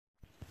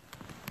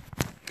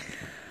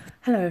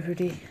Hello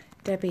everybody,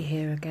 Debbie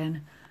here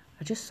again.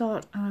 I just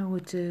thought I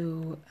would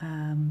do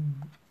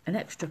an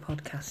extra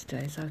podcast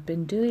today. So I've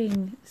been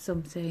doing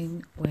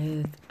something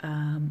with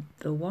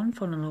the One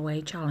Funnel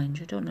Away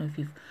Challenge. I don't know if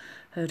you've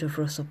heard of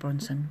Russell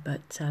Brunson,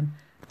 but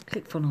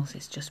ClickFunnels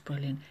is just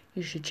brilliant.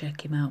 You should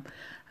check him out.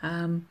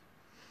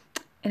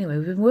 Anyway,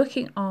 we've been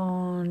working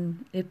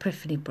on the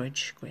Epiphany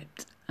Bridge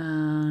script,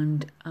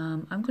 and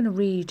I'm going to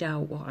read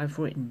out what I've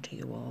written to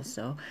you all.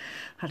 So,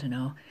 I don't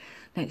know,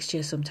 next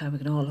year sometime we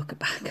can all look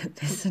back at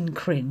this and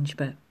cringe,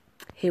 but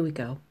here we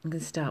go. I'm going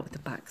to start with the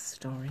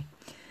backstory.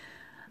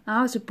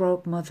 I was a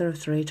broke mother of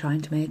three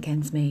trying to make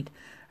ends meet.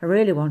 I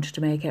really wanted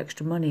to make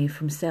extra money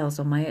from sales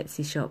on my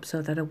Etsy shop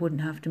so that I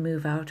wouldn't have to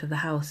move out of the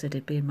house that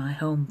had been my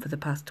home for the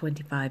past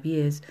 25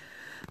 years.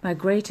 My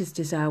greatest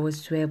desire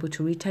was to be able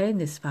to retain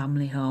this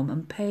family home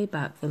and pay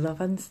back the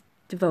love and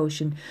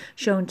devotion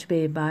shown to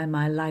me by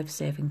my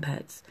life-saving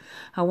pets.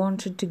 I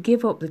wanted to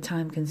give up the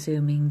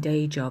time-consuming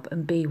day job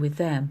and be with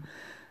them.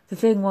 The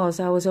thing was,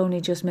 I was only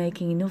just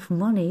making enough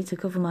money to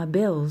cover my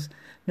bills.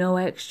 No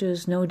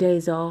extras, no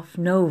days off,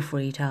 no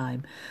free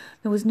time.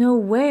 There was no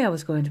way I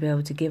was going to be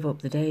able to give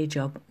up the day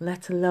job,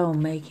 let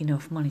alone make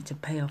enough money to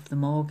pay off the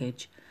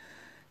mortgage.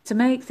 To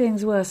make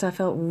things worse, I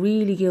felt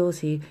really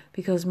guilty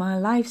because my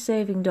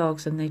life-saving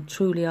dogs, and they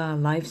truly are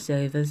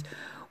lifesavers,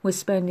 were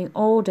spending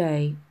all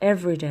day,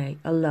 every day,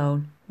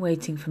 alone,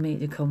 waiting for me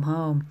to come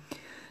home.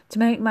 To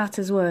make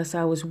matters worse,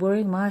 I was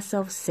worrying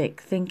myself sick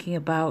thinking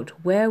about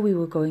where we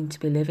were going to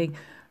be living,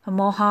 and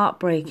more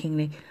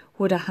heartbreakingly,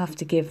 would I have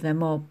to give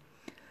them up.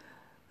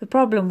 The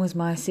problem was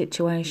my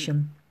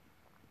situation.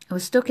 I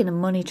was stuck in a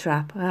money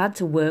trap. I had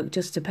to work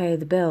just to pay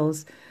the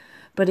bills,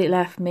 but it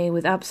left me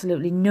with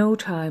absolutely no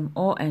time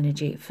or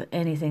energy for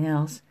anything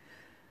else.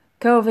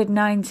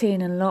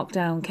 COVID-19 and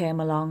lockdown came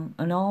along,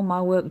 and all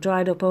my work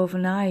dried up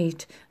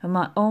overnight, and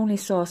my only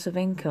source of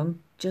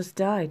income just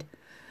died.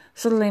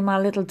 Suddenly my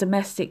little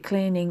domestic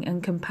cleaning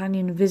and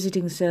companion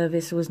visiting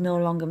service was no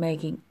longer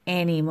making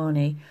any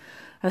money.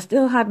 I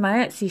still had my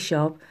Etsy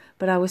shop,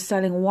 but I was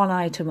selling one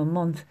item a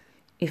month,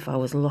 if I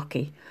was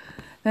lucky.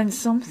 Then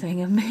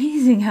something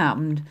amazing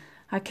happened.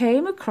 I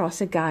came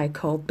across a guy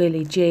called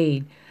Billy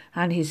Jean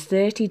and his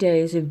 30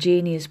 Days of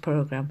Genius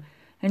program.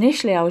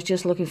 Initially, I was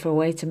just looking for a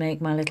way to make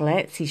my little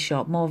Etsy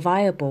shop more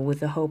viable with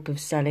the hope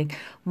of selling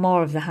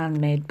more of the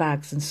handmade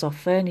bags and soft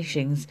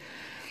furnishings.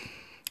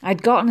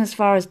 I'd gotten as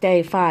far as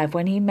day 5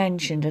 when he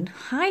mentioned and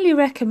highly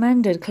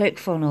recommended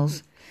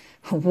ClickFunnels.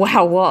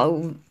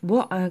 Wow,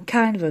 what a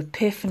kind of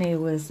epiphany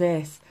was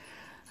this?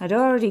 I'd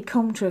already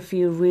come to a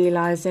few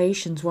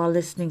realizations while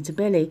listening to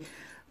Billy,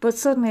 but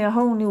suddenly a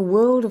whole new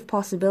world of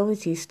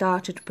possibilities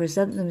started to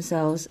present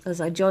themselves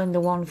as I joined the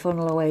One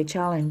Funnel Away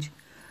Challenge.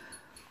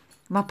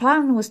 My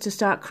plan was to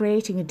start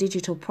creating a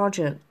digital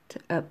product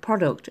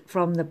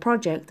from the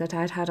project that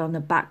I'd had on the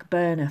back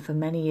burner for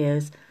many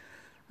years.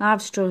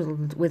 I've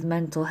struggled with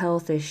mental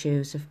health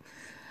issues,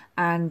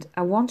 and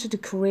I wanted to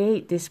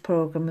create this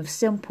program of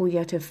simple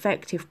yet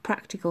effective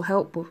practical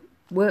help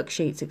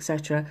worksheets,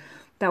 etc.,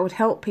 that would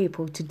help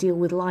people to deal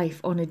with life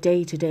on a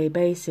day-to-day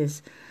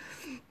basis.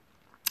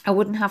 I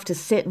wouldn't have to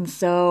sit and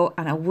sew,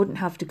 and I wouldn't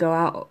have to go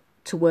out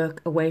to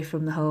work away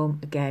from the home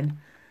again.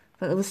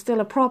 But there was still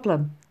a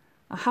problem.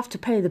 I have to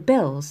pay the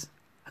bills.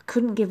 I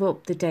couldn't give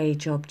up the day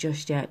job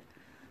just yet.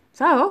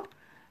 So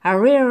I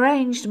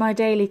rearranged my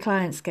daily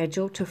client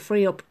schedule to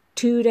free up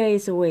 2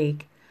 days a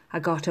week. I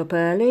got up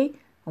early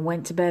and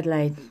went to bed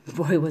late.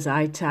 Boy, was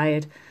I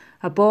tired.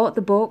 I bought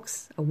the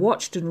books, I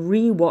watched and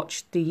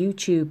re-watched the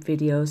YouTube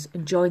videos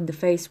and joined the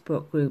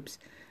Facebook groups.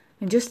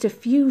 In just a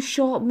few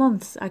short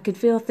months, I could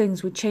feel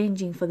things were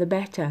changing for the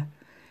better.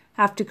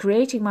 After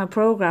creating my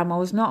program, I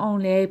was not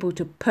only able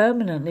to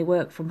permanently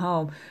work from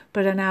home,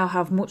 but I now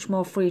have much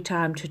more free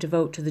time to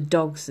devote to the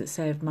dogs that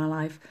saved my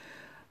life.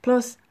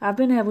 Plus, I've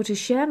been able to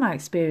share my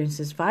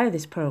experiences via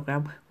this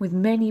program with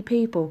many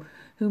people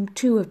whom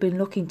too have been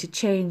looking to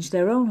change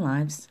their own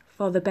lives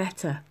for the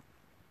better.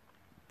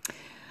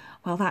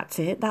 Well, that's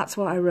it. That's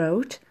what I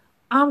wrote.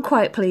 I'm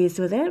quite pleased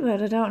with it,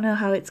 but I don't know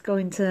how it's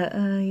going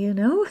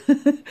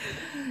to,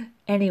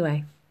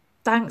 Anyway,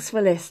 thanks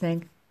for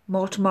listening.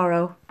 More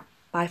tomorrow.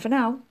 Bye for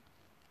now.